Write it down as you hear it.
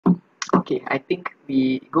Okay, I think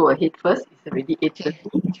we go ahead first. It's already Okay,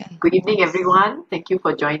 8:30. can. Good evening, everyone. Thank you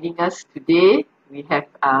for joining us today. We have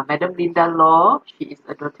Madam Linda Law. She is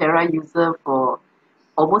a doTERRA user for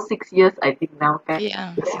almost 6 years, I think now. Kan?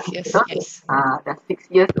 Yeah, 6 years. You know? Yes. That's 6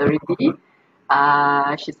 years already.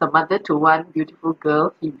 She's a mother to one beautiful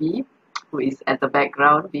girl, Phoebe, who is at the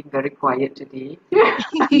background being very quiet today. I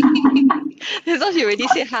thought you already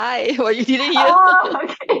said hi, but you didn't hear.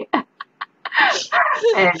 Okay.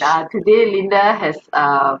 And today, Linda has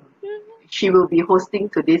she will be hosting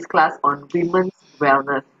today's class on women's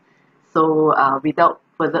wellness. So, without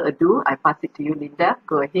further ado, I pass it to you, Linda.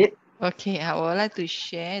 Go ahead. Okay, I would like to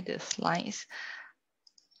share the slides.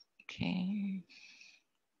 Okay.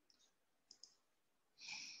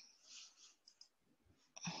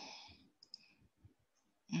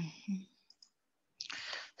 Mhm.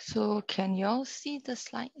 So can you all see the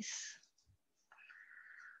slides?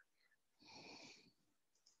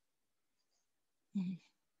 Mhm.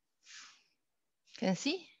 Can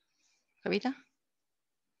see, Kavita?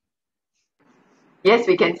 Yes,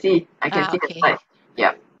 we can see. I can see the Okay. slide.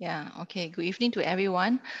 Yeah. Yeah. Okay. Good evening to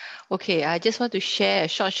everyone. Okay, I just want to share a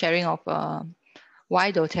short sharing of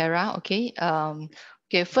why doTERRA. Okay.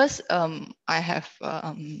 Okay. First, I have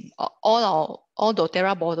all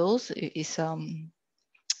doTERRA bottles is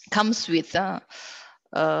comes with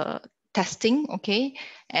testing. Okay,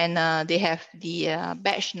 and they have the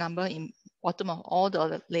batch number in bottom of all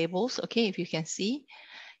the labels. Okay, if you can see,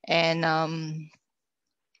 and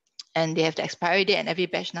they have the expiry date and every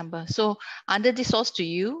batch number. So under this source to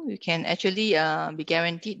you, you can actually be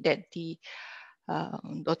guaranteed that the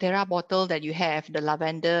doTERRA bottle that you have, the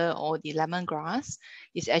lavender or the lemongrass,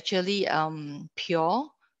 is actually pure.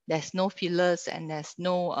 There's no fillers and there's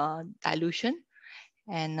no dilution,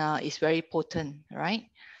 and it's very potent, right?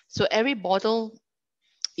 So every bottle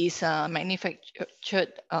is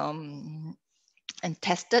manufactured and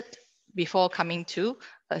tested before coming to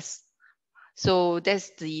us. So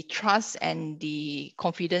that's the trust and the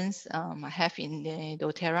confidence I have in the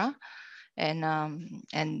doTERRA,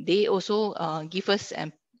 and they also give us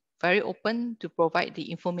and very open to provide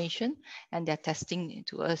the information and their testing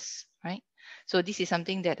to us, right? So this is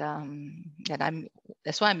something that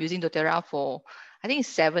that's why I'm using doTERRA for, I think it's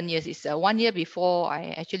 7 years. It's 1 year before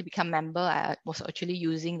I actually become member. I was actually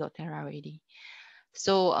using doTERRA already.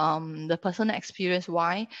 So the personal experience,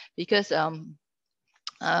 why? Because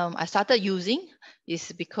I started using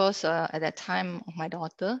is because at that time my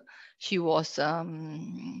daughter, she was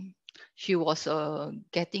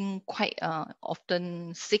getting quite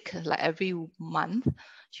often sick, like every month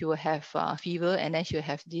she will have fever, and then she will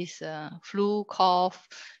have this flu cough,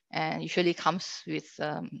 and usually comes with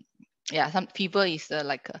some fever is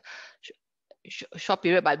like a short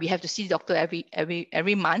period, but we have to see the doctor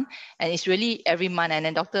every month, and it's really every month. And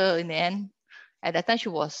then doctor in the end, at that time she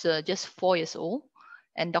was just 4 years old,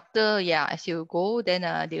 and doctor, as you go, then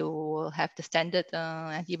they will have the standard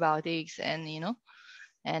antibiotics, and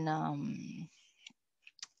and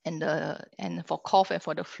and for cough and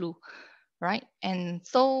for the flu, right? And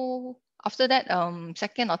so after that,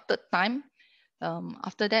 second or third time,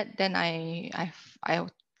 after that, then I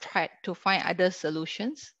tried to find other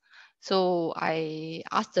solutions. So I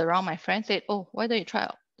asked around my friends, said, "Oh, why don't you try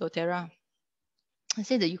doTERRA?" I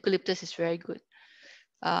said the eucalyptus is very good.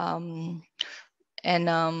 Um, and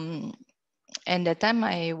that time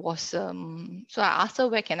I was so I asked her,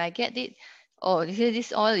 where can I get it? Oh,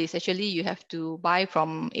 this oil is actually you have to buy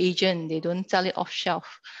from agent. They don't sell it off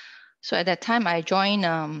shelf. So at that time I joined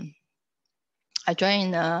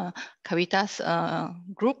Kavita's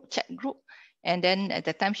chat group, and then at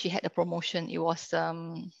that time she had a promotion. It was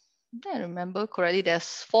if I remember correctly,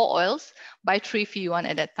 there's 4 oils, buy 3 free 1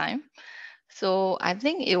 at that time. So I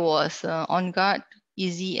think it was On Guard,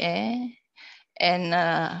 Easy Air, and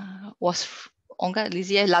was On Guard,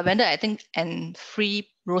 Easy Air, lavender, I think, and free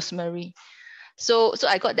rosemary. So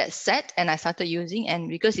I got that set and I started using, and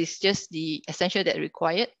because it's just the essential that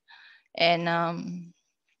required, and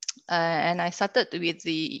I started with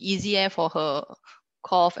the Easy Air for her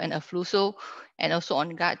cough and a flu, so, and also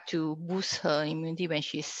On Guard to boost her immunity when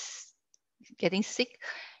she's getting sick.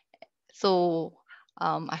 So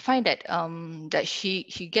I find that that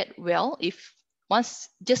she get well if once,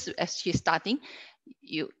 just as she's starting,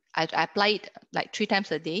 I apply it like 3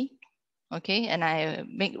 times a day. Okay, and I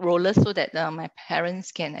make rollers so that my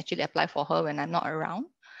parents can actually apply for her when I'm not around.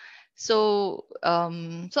 So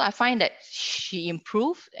so I find that she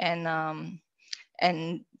improved, and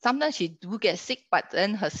sometimes she do get sick, but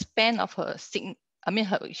then her span of her sick,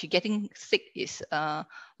 she getting sick is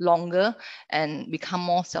longer and become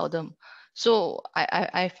more seldom. So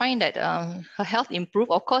I find that her health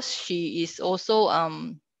improved. Of course, she is also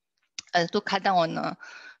to cut down on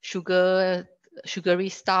sugary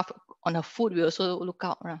stuff on her food. We also look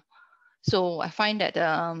out. So I find that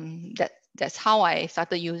that's how I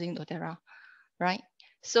started using doTERRA, right?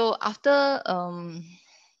 So after a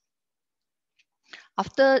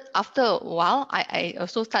while, I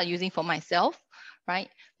also start using for myself, right?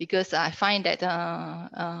 Because I find that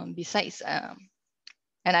besides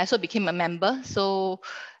and I also became a member, so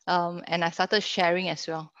and I started sharing as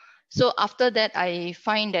well. So after that, I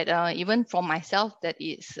find that even for myself, that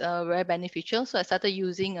is very beneficial. So I started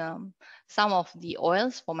using some of the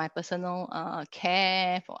oils for my personal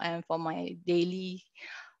care and for my daily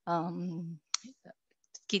um,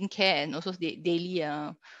 skincare and also the daily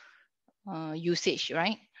usage,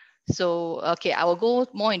 right? So, okay, I will go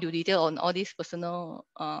more into detail on all these personal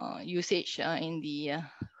usage in the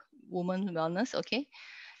woman wellness, okay?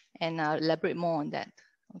 And I'll elaborate more on that,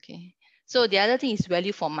 okay? So the other thing is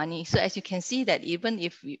value for money. So as you can see that even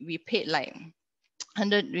if we paid like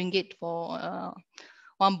 100 ringgit for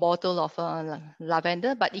one bottle of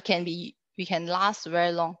lavender, but we can last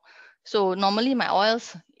very long. So normally my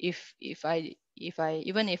oils, if I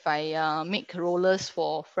make rollers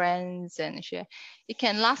for friends and share, it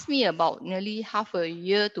can last me about nearly half a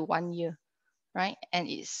year to 1 year, right? And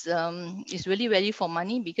it's really value for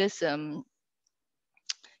money because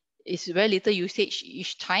it's very little usage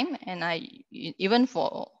each time, and even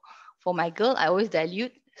for my girl, I always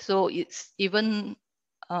dilute, so it's even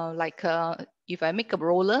like if I make a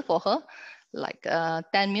roller for her, like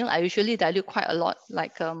 10 mil, I usually dilute quite a lot,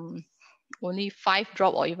 like only 5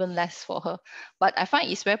 drop or even less for her. But I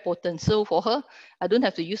find it's very potent. So for her, I don't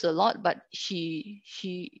have to use a lot, but you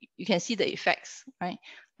can see the effects, right?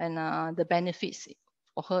 And the benefits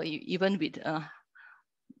for her, even with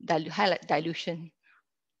high dilution.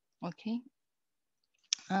 Okay.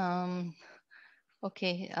 Um,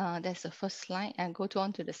 okay, that's the first slide. And go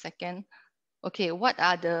on to the second. Okay, what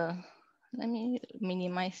are the, let me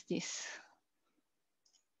minimize this.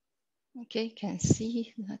 Okay, can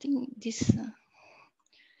see, I think this,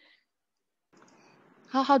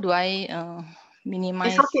 how do I It's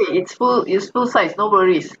minimize? okay. It's full size. No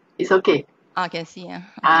worries. It's okay. I can see, yeah,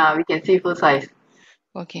 okay, We can see full size.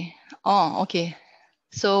 okay. Oh, okay.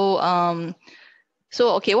 So,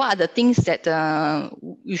 okay, what are the things that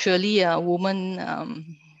usually a woman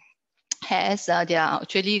has? They are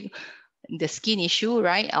actually the skin issue,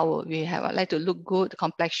 right? I like to look good,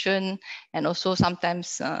 complexion, and also sometimes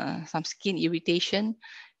some skin irritation.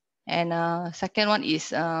 And second one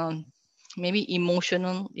is maybe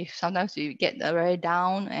emotional. If sometimes you get very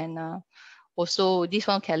down, and also this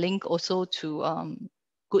one can link also to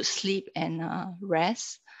good sleep and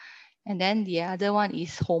rest. And then the other one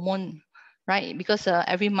is hormone, right? Because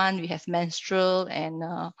every month we have menstrual,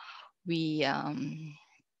 and we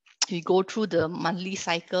we go through the monthly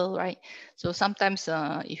cycle, right? So sometimes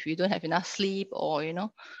if we don't have enough sleep, or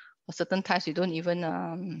or certain times we don't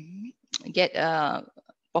even get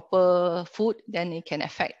proper food, then it can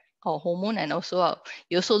affect our hormone, and also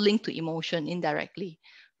it also linked to emotion indirectly,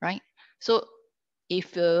 right? So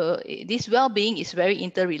if this well-being is very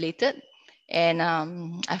interrelated, and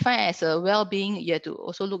I find as a well-being, you have to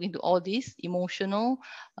also look into all these emotional,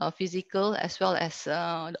 physical, as well as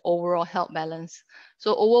the overall health balance.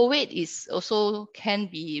 So overweight is also can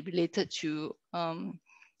be related to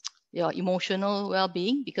your emotional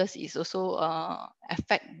well-being, because it's also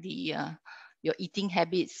affect the your eating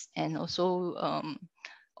habits, and also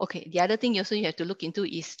okay, the other thing also you have to look into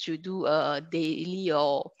is to do a daily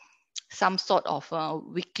or some sort of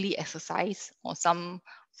weekly exercise, or some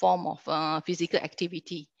form of physical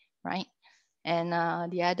activity, right? And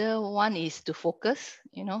the other one is to focus,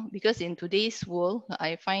 because in today's world,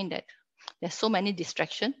 I find that there's so many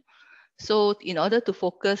distractions. So in order to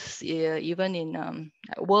focus, even in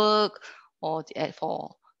at work, or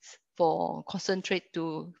for concentrate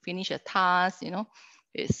to finish a task,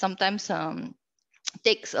 it sometimes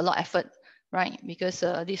takes a lot of effort, right? Because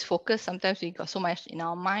this focus, sometimes we got so much in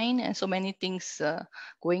our mind and so many things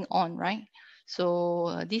going on, right?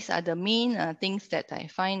 So these are the main things that I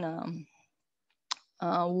find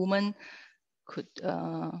women could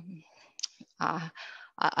are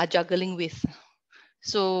juggling with.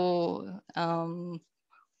 So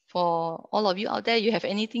for all of you out there, you have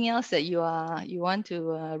anything else that you want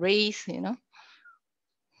to raise? You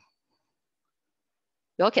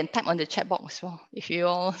all can type on the chat box as well if you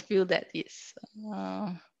all feel that it's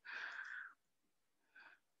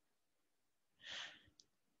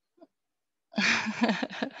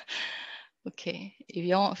okay. If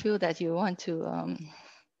you all feel that you want to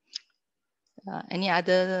Any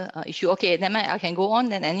other issue? Okay, then I can go on.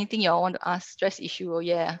 Then anything you want to ask? Stress issue? Oh,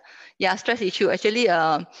 yeah, stress issue. Actually,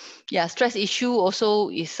 stress issue also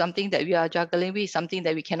is something that we are juggling with, something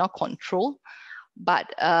that we cannot control.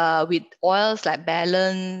 But with oils like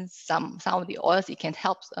balance, some of the oils, it can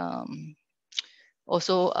help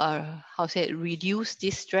also how say it, reduce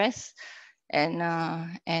this stress, and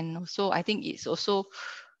also I think it's also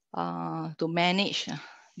to manage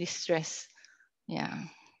this stress. Yeah.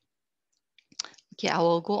 Okay, I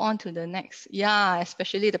will go on to the next. Yeah,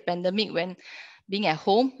 especially the pandemic, when being at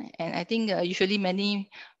home, and I think usually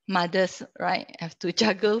many mothers, right, have to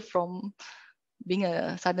juggle from being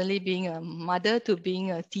suddenly being a mother to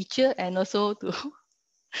being a teacher, and also to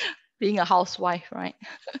being a housewife, right?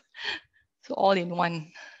 So all in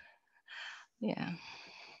one. Yeah.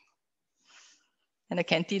 And a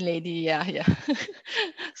canteen lady, yeah.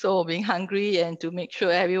 So being hungry and to make sure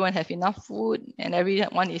everyone have enough food and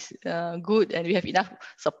everyone is good and we have enough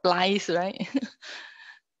supplies, right?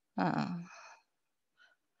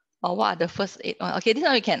 Or what are the first 8? Okay, this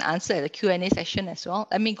one we can answer at the Q&A session as well.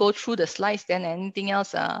 Let me go through the slides, then anything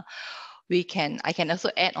else I can also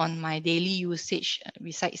add on my daily usage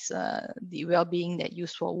besides the well-being that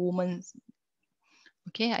used for women.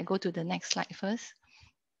 Okay, I go to the next slide first.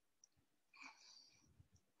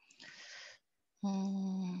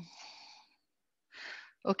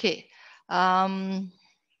 Okay.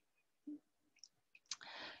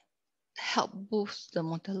 Help boost the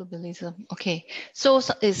metabolism. Okay, so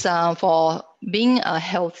it's for being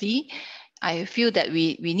healthy. I feel that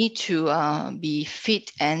we need to be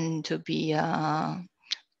fit and to be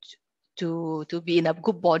to be in a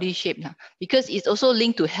good body shape now, because it's also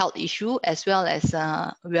linked to health issue as well as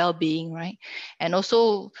well-being, right? And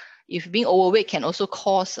also, if being overweight can also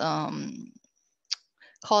cause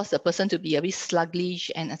the person to be a bit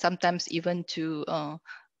sluggish, and sometimes even to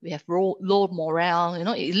we have low morale. You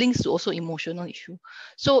know, it links to also emotional issue.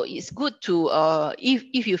 So it's good to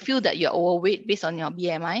if you feel that you're overweight based on your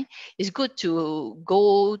BMI, it's good to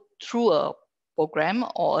go through a program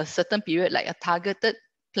or a certain period, like a targeted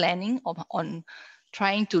planning on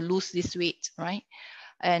trying to lose this weight, right?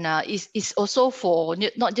 And it's also for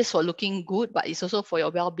not just for looking good, but it's also for your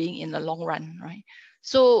well-being in the long run, right?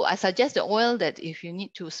 So I suggest the oil that if you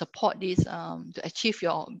need to support this to achieve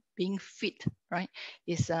your being fit, right,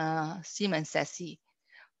 is Sim and Sassy,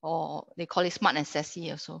 or they call it Smart and Sassy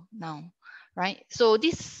also now, right? So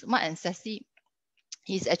this Smart and Sassy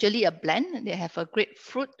is actually a blend. They have a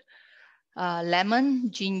grapefruit, lemon,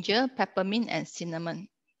 ginger, peppermint, and cinnamon,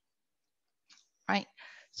 right?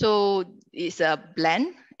 So it's a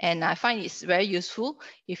blend, and I find it's very useful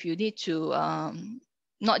if you need to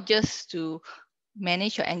not just to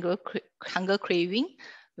manage your hunger craving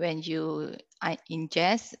when you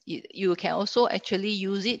ingest. You can also actually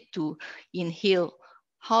use it to inhale.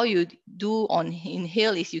 How you do on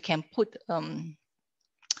inhale is you can put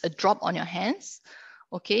a drop on your hands,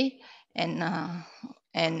 okay, and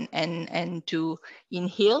to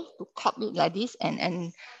inhale, to cup it like this,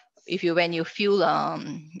 and if you when you feel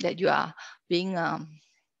that you are being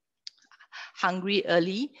hungry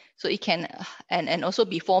early, so it can and also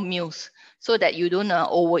before meals, so that you don't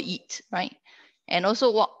overeat, right? And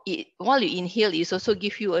also while you inhale, it also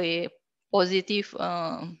give you a positive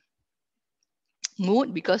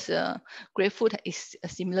mood, because grapefruit is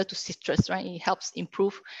similar to citrus, right? It helps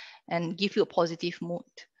improve and give you a positive mood,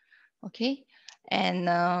 okay?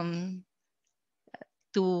 And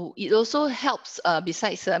it also helps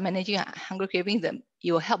besides managing hunger cravings, that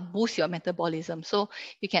it will help boost your metabolism. So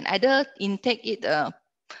you can either intake it,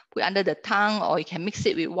 put under the tongue, or you can mix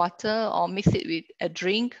it with water, or mix it with a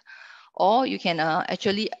drink, or you can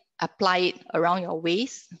actually apply it around your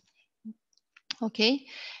waist, okay?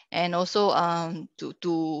 And also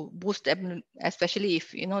to boost them, especially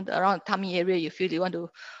if you know around the tummy area you feel you want to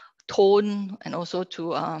tone, and also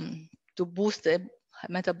to boost the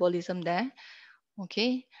metabolism there,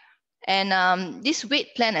 okay? And this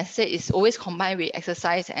weight plan, as I said, is always combined with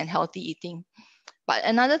exercise and healthy eating. But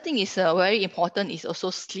another thing is very important is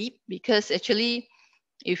also sleep, because actually,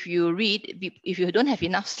 if you don't have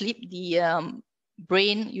enough sleep, the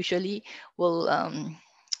brain usually will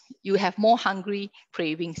you have more hungry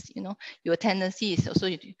cravings. You know, your tendency is also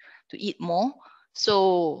to eat more.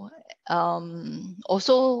 So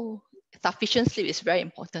also sufficient sleep is very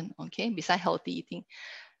important. Okay, besides healthy eating,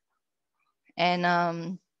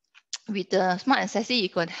 and with the Smart and Sassy,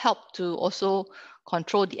 it can help to also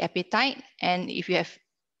control the appetite. And if you have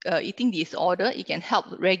eating disorder, it can help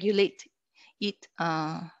regulate it.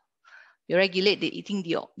 You regulate the eating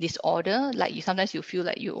disorder. Like sometimes you feel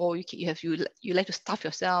like you like to stuff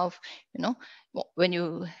yourself, you know, when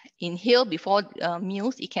you inhale before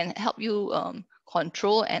meals, it can help you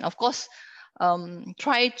control, and of course,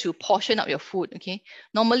 try to portion up your food. Okay,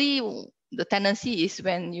 normally the tendency is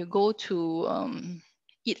when you go to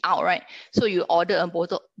eat out, right? So you order a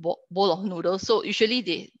bowl of noodles. So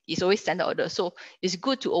usually it's always standard order. So it's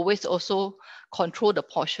good to always also control the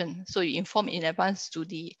portion. So you inform in advance to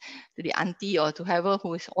the auntie or to whoever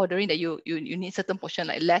who is ordering that you need certain portion,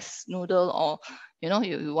 like less noodle, or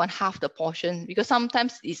you want half the portion, because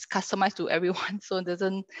sometimes it's customized to everyone, so it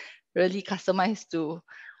doesn't really customize to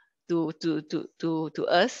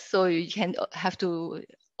us. So you can have to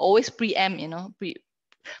always preempt,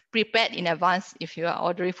 prepared in advance if you are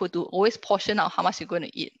ordering food, to always portion out how much you're going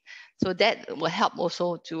to eat. So that will help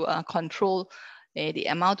also to control the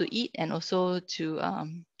amount to eat, and also to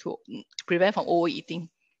prevent from overeating,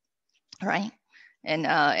 right?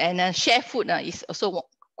 And share food is also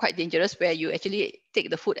quite dangerous, where you actually take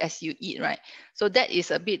the food as you eat, right? So that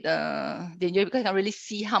is a bit dangerous, because you can really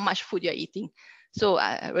see how much food you're eating. So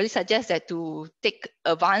I really suggest that to take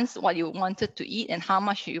advance what you wanted to eat and how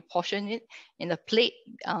much you portion it in the plate,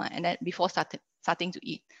 and then before starting to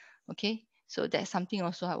eat. Okay, so that's something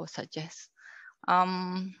also I would suggest.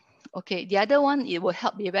 Okay, the other one, it will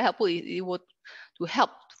be very helpful. It would to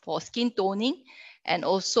help for skin toning, and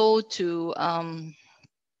also to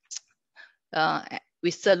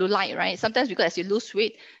with cellulite, right? Sometimes because as you lose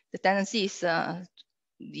weight, the tendency is the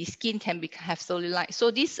skin can have cellulite.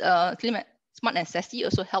 So this Smart and Sassy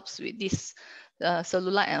also helps with this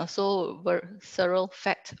cellulite, and also visceral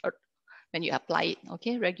fat when you apply it,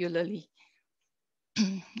 okay, regularly.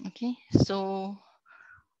 Okay, so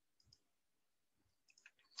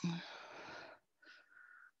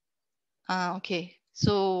okay,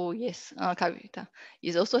 so yes, Kavita,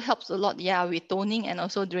 it also helps a lot, yeah, with toning and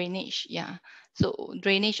also drainage, yeah. So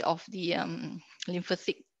drainage of the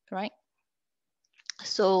lymphatic, right?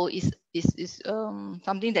 So is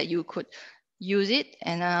something that you could use it,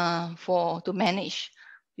 and to manage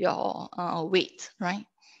your weight, right?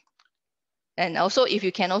 And also, if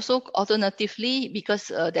you can also alternatively, because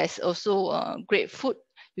there's also grapefruit,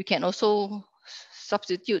 you can also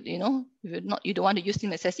substitute. If you don't want to use the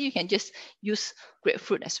necessity, you can just use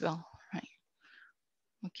grapefruit as well, right?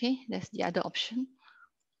 Okay, that's the other option.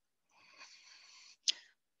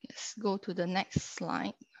 Let's go to the next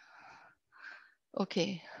slide.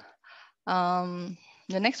 Okay,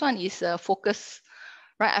 the next one is focus.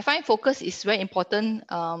 Right, I find focus is very important,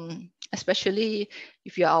 especially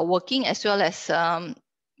if you are working, as well as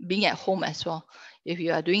being at home as well. If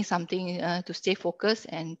you are doing something to stay focused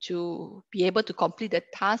and to be able to complete the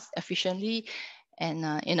task efficiently and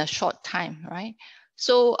in a short time, right?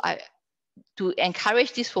 So to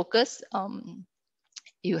encourage this focus,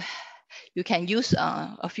 you can use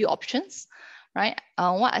a few options, right?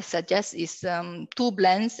 What I suggest is 2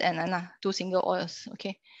 blends and 2 single oils.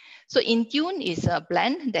 Okay, so Intune is a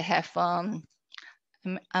blend that have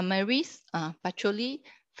amaris, patchouli,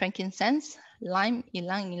 frankincense, lime,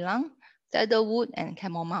 ylang ylang, cedarwood, and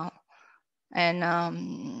chamomile.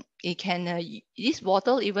 And it can this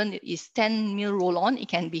bottle, even is 10 ml roll on, it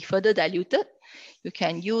can be further diluted. You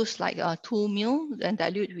can use like 2 ml and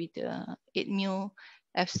dilute with 8 ml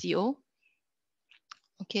FCO.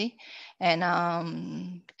 Okay,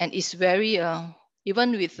 and it's very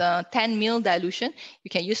even with 10 ml dilution, you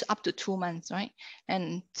can use up to 2 months, right?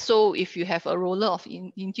 And so if you have a roller of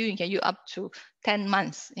Intune, you can use up to 10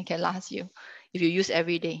 months. It can last you if you use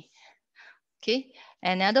every day. Okay,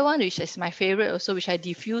 another one which is my favorite also, which I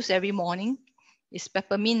diffuse every morning, is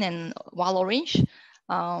peppermint and wild orange,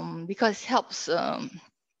 because it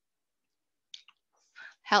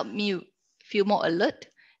help me feel more alert,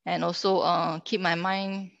 and also keep my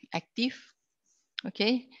mind active.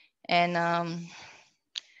 Okay, and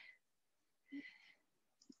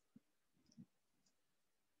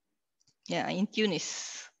yeah, Intune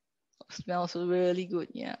smells really good.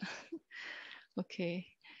 Yeah. Okay.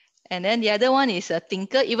 And then the other one is a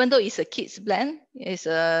Tinker, even though it's a kids blend, it's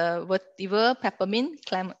a vetiver, peppermint,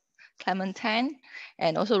 clementine,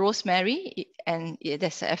 and also rosemary.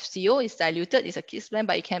 There's a FCO, it's diluted, it's a kids blend,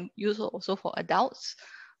 but it can use also for adults.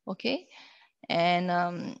 Okay.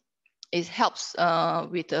 And it helps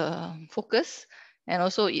with the focus, and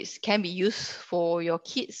also it can be used for your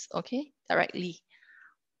kids, okay, directly.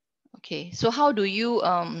 Okay, so how do you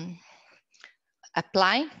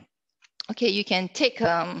apply? Okay, you can take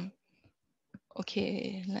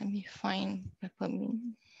okay, let me find peppermint.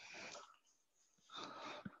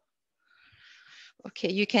 Okay,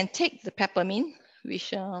 you can take the peppermint,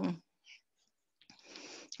 which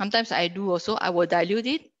sometimes I do also. I will dilute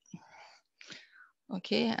it.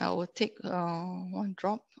 Okay, I will take 1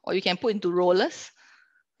 drop. or you can put into rollers,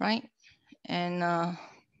 right? And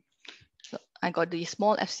so I got the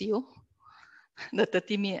small FCO, the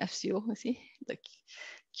 30-minute FCO, you see, the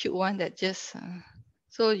cute one that just,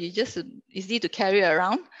 so you just easy to carry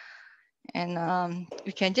around. And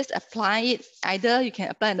you can just apply it. Either you can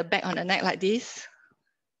apply on the back, on the neck like this,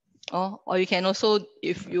 or you can also,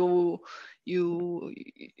 if I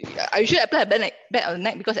usually apply a back on the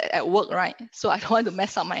neck because at work, right? So I don't want to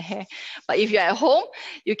mess up my hair. But if you're at home,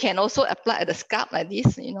 you can also apply at the scalp like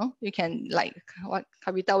this, you know. You can, like what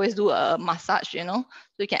Kavita always do, a massage, you know.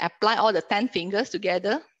 So you can apply all the 10 fingers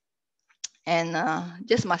together and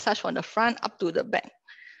just massage from the front up to the back.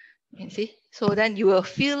 You see, so then you will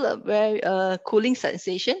feel a very cooling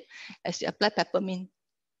sensation as you apply peppermint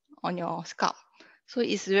on your scalp. So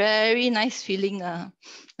it's very nice feeling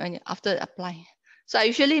when you, after apply. So I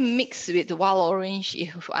usually mix with wild orange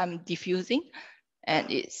if I'm diffusing, and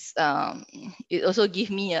it also gives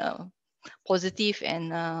me a positive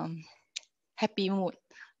and happy mood,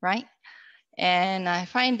 right? And I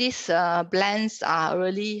find these blends are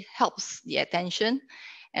really helps the attention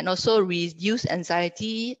and also reduce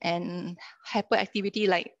anxiety and hyperactivity,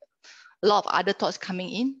 like a lot of other thoughts coming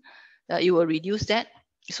in. It will reduce that,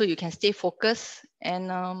 so you can stay focused. And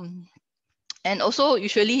also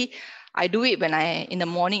usually I do it when in the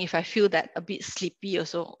morning if I feel that a bit sleepy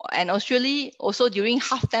also, and usually also during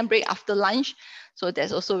half-time break after lunch. So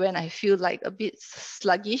that's also when I feel like a bit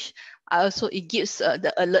sluggish. It gives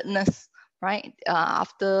the alertness, right?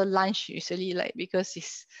 After lunch usually, like, because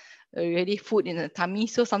it's already food in the tummy,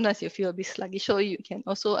 so sometimes you feel a bit sluggish, so you can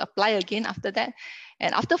also apply again after that.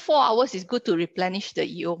 And after 4 hours it's good to replenish the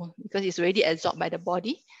EO because it's already absorbed by the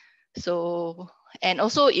body. So, and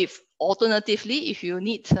also if alternatively, if you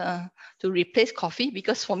need to replace coffee,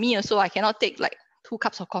 because for me also I cannot take like 2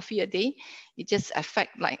 cups of coffee a day. It just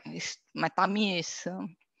affect, like, my tummy is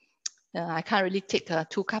I can't really take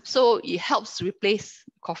 2 cups, so it helps replace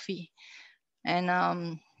coffee.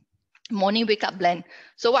 And morning wake up blend.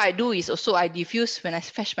 So what I do is also I diffuse when I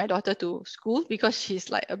fetch my daughter to school because she's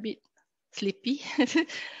like a bit sleepy,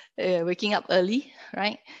 waking up early,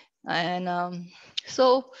 right? And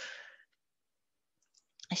so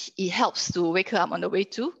it helps to wake her up on the way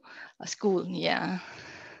to school. Yeah,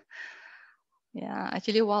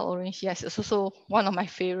 actually wild orange, yes, it's also one of my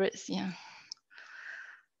favorites. Yeah.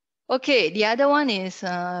 Okay, the other one is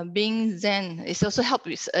being zen. It's also helped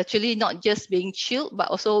with actually not just being chilled, but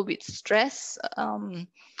also with stress,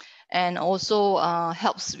 and also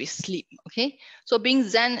helps with sleep. Okay, so being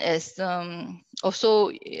zen is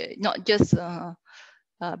also not just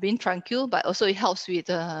being tranquil, but also it helps with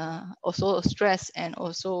also stress and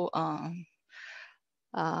also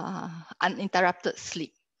uninterrupted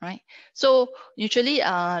sleep, right? So usually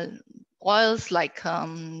oils like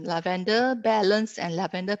lavender balance and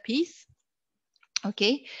lavender peace,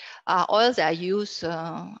 okay, oils that I use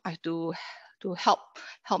to help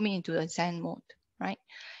me into the zen mode, right?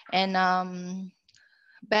 And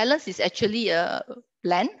balance is actually a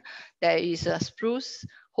blend. There is spruce,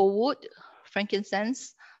 whole wood,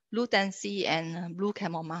 frankincense, blue tansy, and blue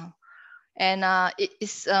chamomile. And it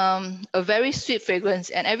is a very sweet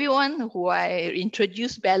fragrance, and everyone who I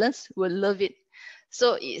introduce balance will love it.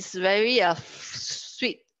 So it's very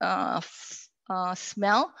sweet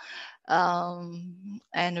smell,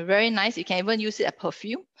 and very nice. You can even use it as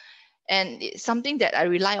perfume, and it's something that I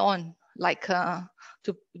rely on, like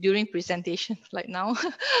during presentation, like now,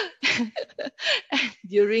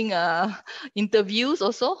 during interviews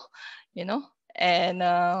also, you know, and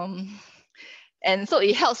so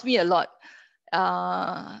it helps me a lot.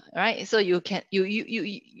 Right, so you can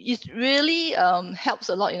it really helps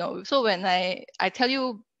a lot, you know. So when I tell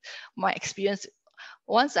you my experience,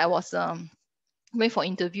 once I was went for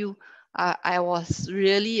interview, I was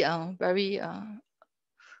really very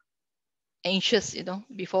anxious, you know,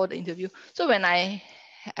 before the interview. So when I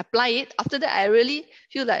apply it, after that I really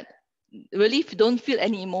feel like really don't feel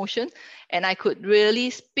any emotion, and I could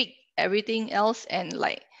really speak everything else and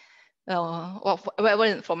like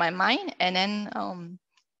for my mind, and then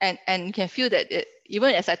and you can feel that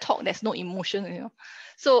even as I talk, there's no emotion, you know.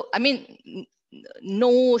 So I mean,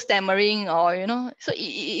 no stammering, or you know, so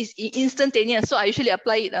it's instantaneous. So I usually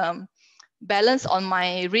apply it balance on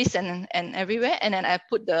my wrist and everywhere, and then I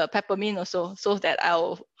put the peppermint also, so that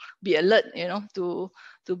I'll be alert, you know, to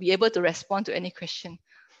be able to respond to any question.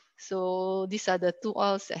 So these are the 2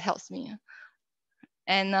 oils that helps me.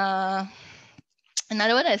 And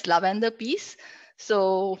another one is lavender peace.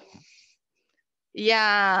 So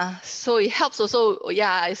yeah, so it helps also.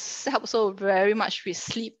 Yeah, it helps also very much with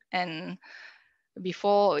sleep, and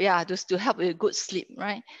before, yeah, just to help with good sleep,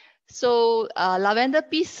 right? So lavender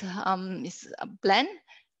peace is a blend,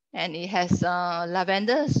 and it has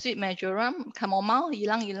lavender, sweet marjoram, chamomile,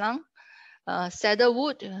 ylang ylang,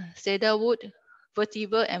 cedarwood,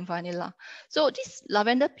 vetiver, and vanilla. So this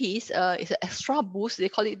lavender piece is an extra boost. They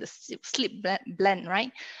call it the sleep blend,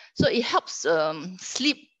 right? So it helps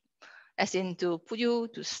sleep, as in to put you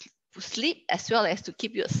to sleep as well as to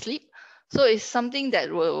keep you asleep. So it's something that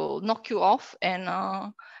will knock you off, and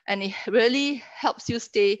it really helps you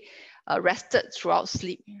stay rested throughout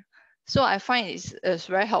sleep. So I find it's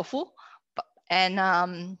very helpful.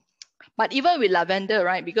 But even with lavender,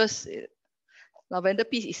 right? Because lavender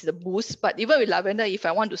piece is the boost. But even with lavender, if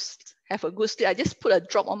I want to have a good sleep, I just put a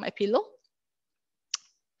drop on my pillow,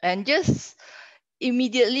 and just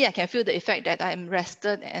immediately I can feel the effect that I'm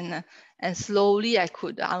rested, and slowly I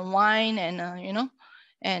could unwind, and you know,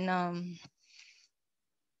 and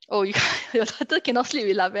oh, your daughter cannot sleep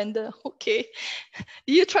with lavender. Okay,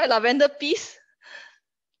 did you try lavender piece?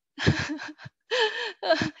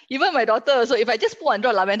 Even my daughter, so if I just put one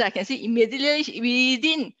drop lavender, I can see immediately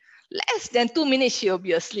within less than 2 minutes she'll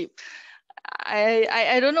be asleep.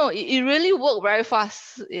 I don't know. It really worked very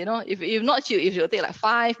fast. You know, if not, if she'll take like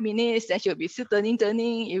 5 minutes, then she'll be still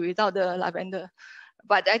turning without the lavender.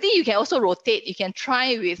 But I think you can also rotate. You can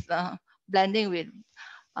try with blending with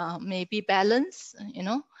maybe balance, you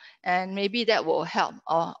know, and maybe that will help.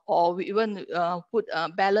 Or we even put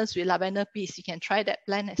balance with lavender piece. You can try that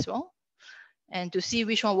blend as well, and to see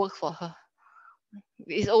which one works for her.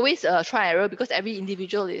 It's always a try and error because every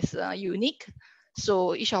individual is unique.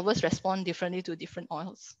 So each of us respond differently to different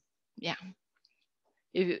oils. Yeah.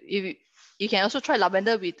 If you can also try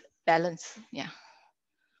lavender with balance. Yeah.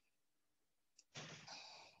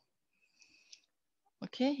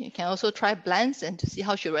 Okay. You can also try blends and to see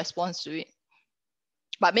how she responds to it.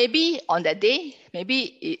 But maybe on that day,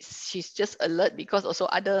 maybe she's just alert because also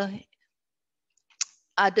other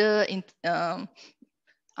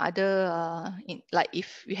like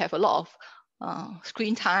if we have a lot of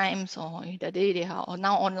screen times, or the day they are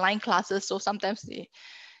now online classes, so sometimes they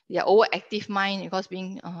are overactive mind because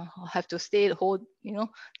being have to stay the whole, you know,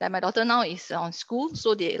 like my daughter now is on school,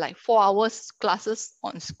 so they like 4 hours classes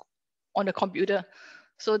on the computer.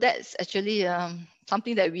 So that's actually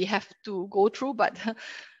something that we have to go through, but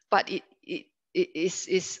but it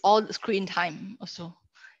is all screen time also,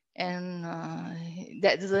 and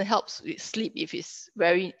that doesn't help with sleep if if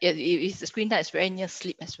the screen time is very near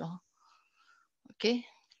sleep as well. Okay.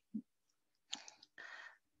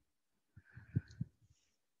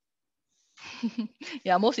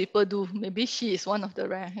 Yeah, most people do. Maybe she is one of the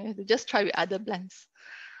rare. Just try with other blends.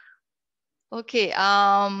 Okay,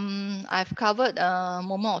 I've covered a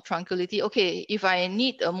moment of tranquility. Okay, if I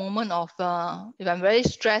need a moment of, if I'm very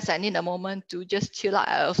stressed, I need a moment to just chill out.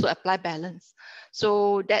 I also apply balance.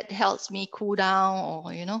 So that helps me cool down,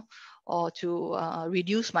 or, you know, or to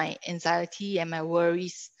reduce my anxiety and my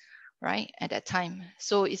worries, right, at that time.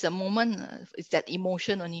 So it's a moment, it's that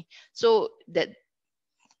emotion only. So that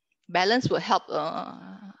balance will help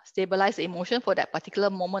stabilize the emotion for that particular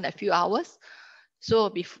moment, a few hours.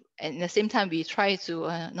 So at the same time, we try to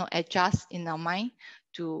adjust in our mind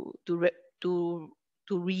to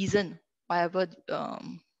reason whatever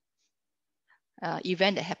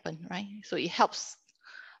event that happened, right? So it helps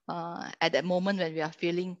at that moment when we are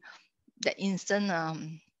feeling that instant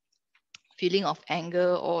feeling of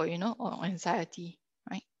anger, or, you know, or anxiety,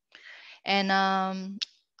 right? And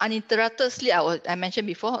uninterrupted sleep, I mentioned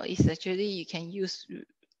before, is actually you can use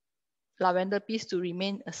lavender piece to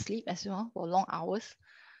remain asleep as well for long hours.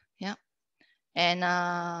 Yeah. And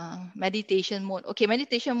meditation mode. Okay,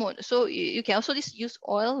 meditation mode. So you can also just use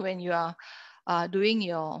oil when you are doing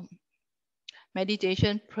your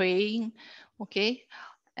meditation, praying. Okay,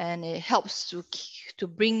 and it helps to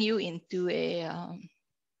bring you into a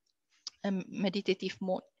meditative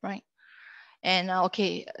mode, right? And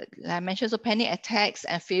okay, I mentioned, so panic attacks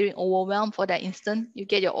and feeling overwhelmed, for that instant, you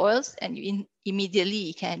get your oils and you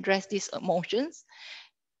immediately can address these emotions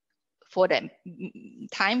for that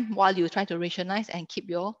time while you try to rationalize and keep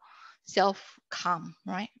yourself calm,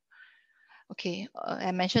 right? Okay,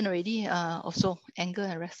 I mentioned already also anger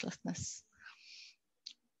and restlessness.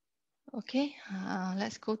 Okay,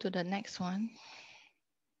 let's go to the next one.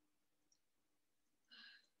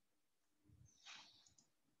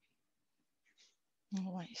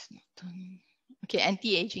 Oh, why it's not done? Okay,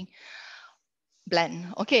 anti-aging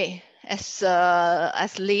blend. Okay, as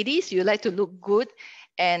ladies, you like to look good,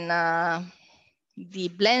 and the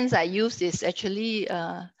blends I use is actually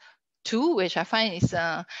two, which I find is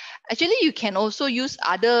actually you can also use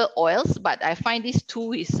other oils, but I find this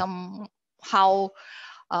two is somehow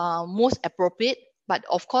most appropriate. but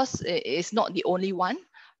of course, it's not the only one,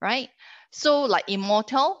 right? So like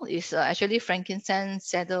Immortal is actually frankincense,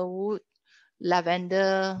 cedarwood,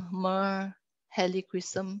 lavender, myrrh,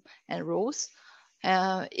 helichrysum, and rose.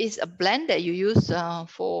 It's a blend that you use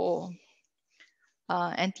for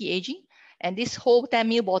anti-aging. And this whole 10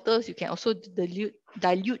 ml bottles, you can also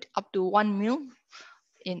dilute up to 1 ml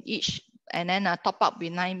in each, and then top up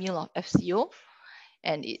with 9 ml of FCO.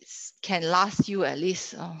 And it can last you at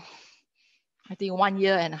least, I think 1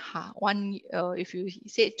 year and a half. If you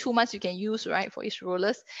say 2 months, you can use, right? For each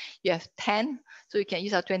rollers, you have 10, so you can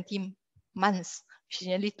use 20 months, which is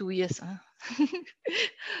nearly 2 years.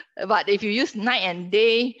 But if you use night and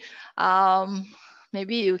day,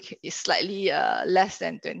 maybe it's slightly less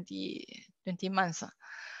than 20 months.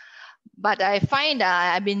 But I find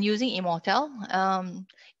that I've been using Immortal.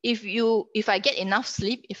 If I get enough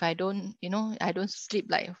sleep, if I don't, I don't sleep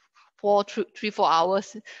like 4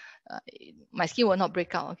 hours, my skin will not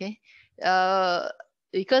break out. Okay,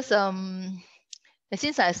 because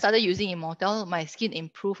since I started using Immortal, my skin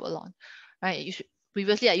improved a lot. Right,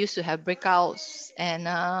 previously I used to have breakouts and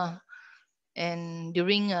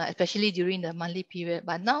during especially during the monthly period,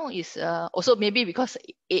 but now is also maybe because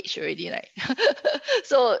age already, right?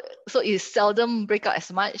 so it's seldom break out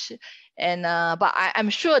as much, and but I'm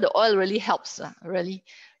sure the oil really helps, really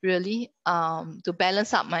to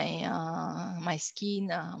balance up my my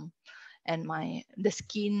skin, and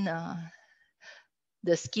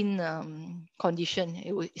the skin condition.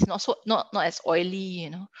 It's not as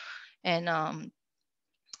oily, and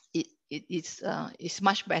it's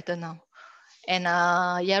much better now. And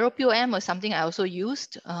Yarrow POM was something I also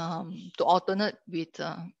used to alternate with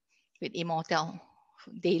Immortal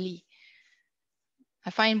daily.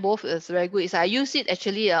 I find both is very good. I use it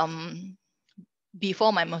actually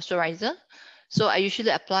before my moisturizer. So I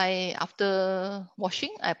usually apply after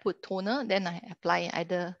washing. I put toner, then I apply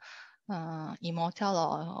either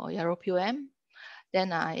Immortal or Yarrow POM.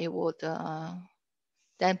 Then I would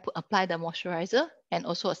apply the moisturizer and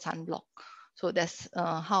also a sunblock. So that's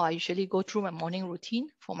how I usually go through my morning routine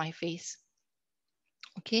for my face.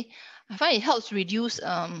 Okay, I find it helps reduce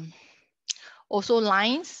also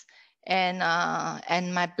lines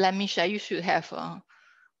and my blemish. I used to have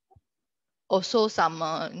also some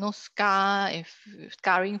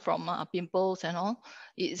scarring from pimples and all.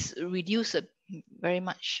 It's reduced very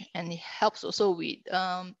much, and it helps also with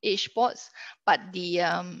age spots. But the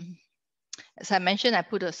as I mentioned, I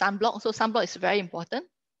put a sunblock. So sunblock is very important.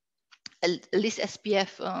 At least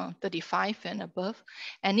SPF 35 and above,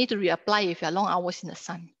 and need to reapply if you're long hours in the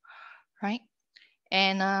sun, right?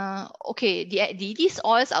 And okay, these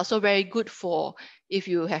oils are also very good for if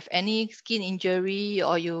you have any skin injury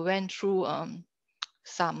or you went through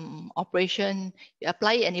some operation. You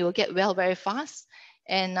apply it and it will get well very fast,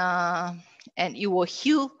 and it will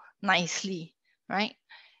heal nicely, right?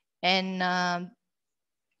 And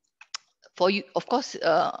for you, of course,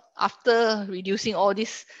 after reducing all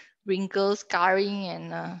these wrinkles, scarring,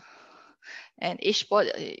 and age spot,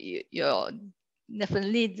 you're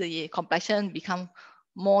definitely the complexion become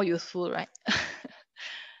more useful, right?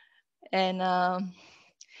 And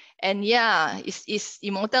yeah, it's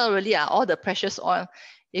Immortal really are all the precious oil.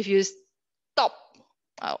 If you top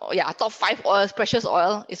top 5 oils, precious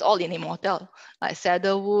oil is all in Immortal, like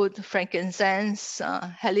cedarwood, frankincense,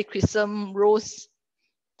 helichrysum, rose.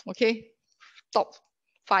 Okay, top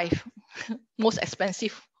 5 most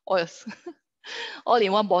expensive oils all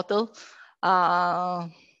in one bottle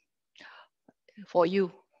for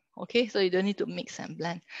you. Okay, so you don't need to mix and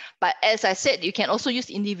blend. But as I said, you can also use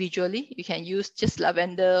individually. You can use just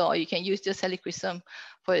lavender, or you can use just helichrysum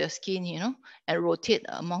for your skin, and rotate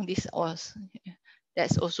among these oils.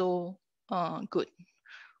 That's also good.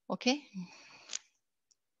 Okay.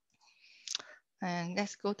 And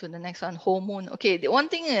let's go to the next one, hormone. Okay, the one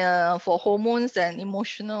thing for hormones and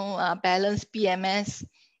emotional balance, PMS,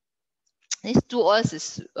 these 2 oils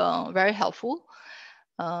is very helpful.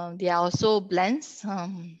 They are also blends,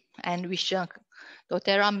 and which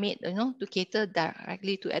doTERRA made, to cater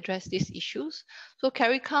directly to address these issues. So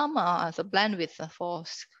Caricalm is a blend with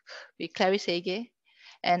clary sage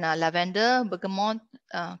and lavender, bergamot,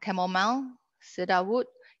 chamomile, cedarwood,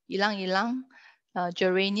 ylang ylang,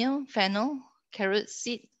 geranium, fennel, carrot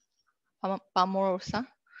seed, palmarosa,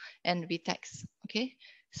 and vitex. Okay,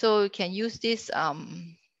 so you can use this.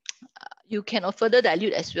 You can further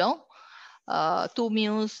dilute as well. 2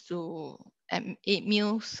 mils to 8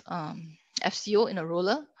 mils FCO in a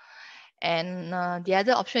roller. And the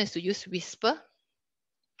other option is to use Whisper.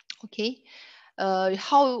 Okay,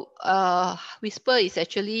 how Whisper is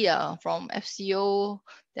actually from FCO.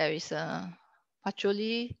 There is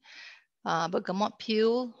patchouli, bergamot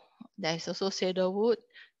peel. There's also cedarwood.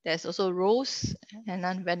 There's also rose, and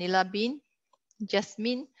then vanilla bean,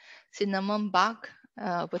 jasmine, cinnamon bark,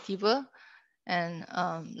 vetiver, and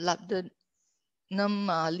labdanum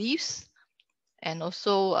leaves, and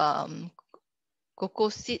also cocoa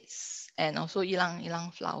seeds, and also ylang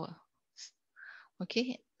ylang flower.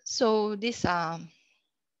 Okay, so these are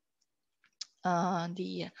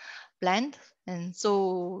the blend, and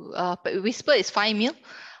so whisper is 5 ml,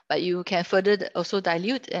 but you can further also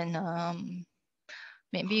dilute, and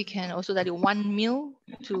maybe you can also dilute 1 ml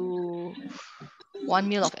to 1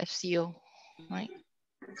 ml of FCO, right?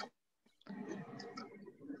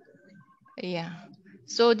 Yeah.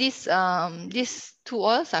 So these two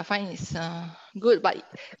oils I find is good, but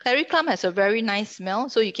clary plum has a very nice smell,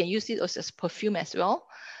 so you can use it as perfume as well.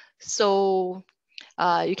 So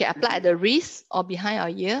you can apply at the wrist or behind our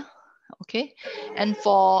ear. Okay. And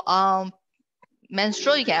for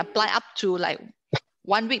menstrual, you can apply up to like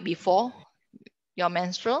 1 week before your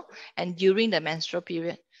menstrual and during the menstrual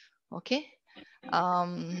period. Okay.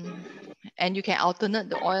 And you can alternate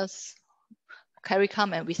the oils, clary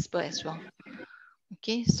plum and whisper as well.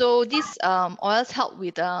 Okay, so these oils help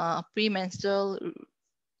with premenstrual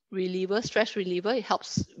reliever, stress reliever. It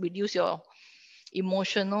helps reduce your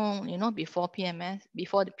emotional, before PMS,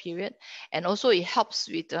 before the period, and also it helps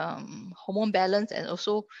with hormone balance, and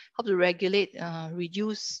also help to regulate,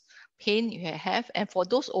 reduce pain you have. And for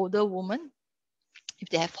those older women, if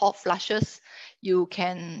they have hot flushes, you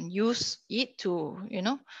can use it to,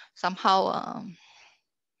 somehow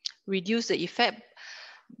reduce the effect.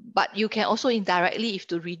 But you can also indirectly, if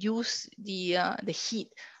to reduce the heat,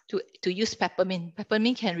 to use peppermint.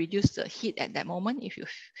 Peppermint can reduce the heat at that moment.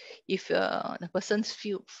 If the person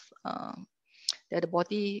feels that the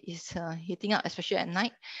body is heating up, especially at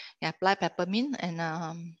night, you apply peppermint and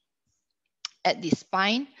at the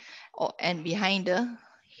spine and behind the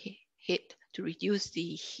head to reduce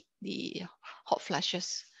the hot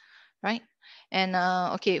flashes, right? And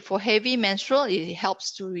okay, for heavy menstrual, it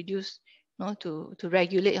helps to reduce, to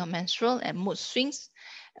regulate your menstrual and mood swings.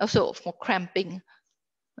 Also for cramping,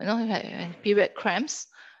 period cramps.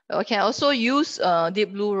 We can also use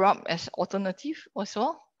deep blue rub as alternative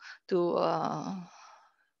also to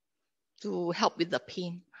help with the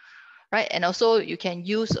pain, right? And also you can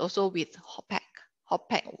use also with hot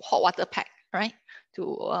water pack, right?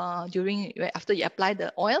 To during after you apply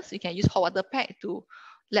the oils, you can use hot water pack to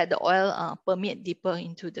let the oil permeate deeper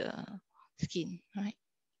into the skin, right?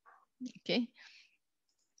 Okay.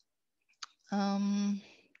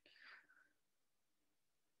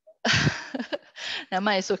 Never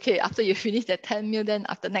mind, it's okay. After you finish the 10 ml, then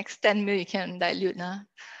after next 10 ml, you can dilute.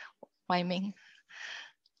 Wai Ming.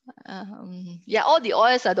 Yeah, all the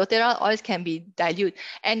oils, doTERRA oils can be dilute,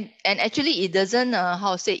 and actually it doesn't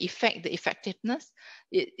affect the effectiveness.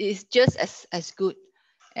 It is just as good,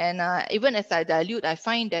 and even as I dilute, I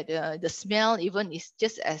find that the smell even is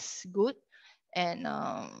just as good, and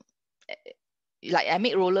like I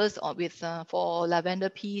make rollers with for lavender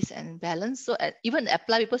peace and balance. So even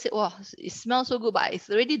apply, people say, "Wow, it smells so good," but it's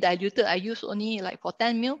already diluted. I use only like for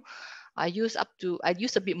 10 ml. I use a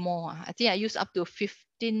bit more. I think I use up to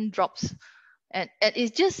 15 drops, and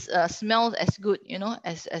it just smells as good,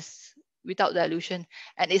 as without dilution.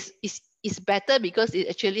 And it's better because it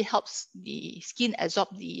actually helps the skin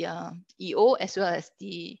absorb the EO, as well as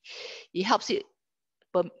it helps it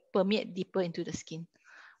permeate deeper into the skin,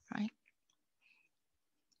 right?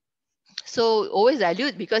 So always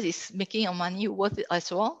dilute because it's making your money worth it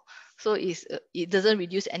as well. So it doesn't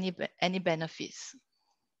reduce any benefits.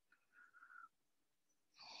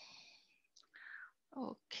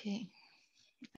 Okay.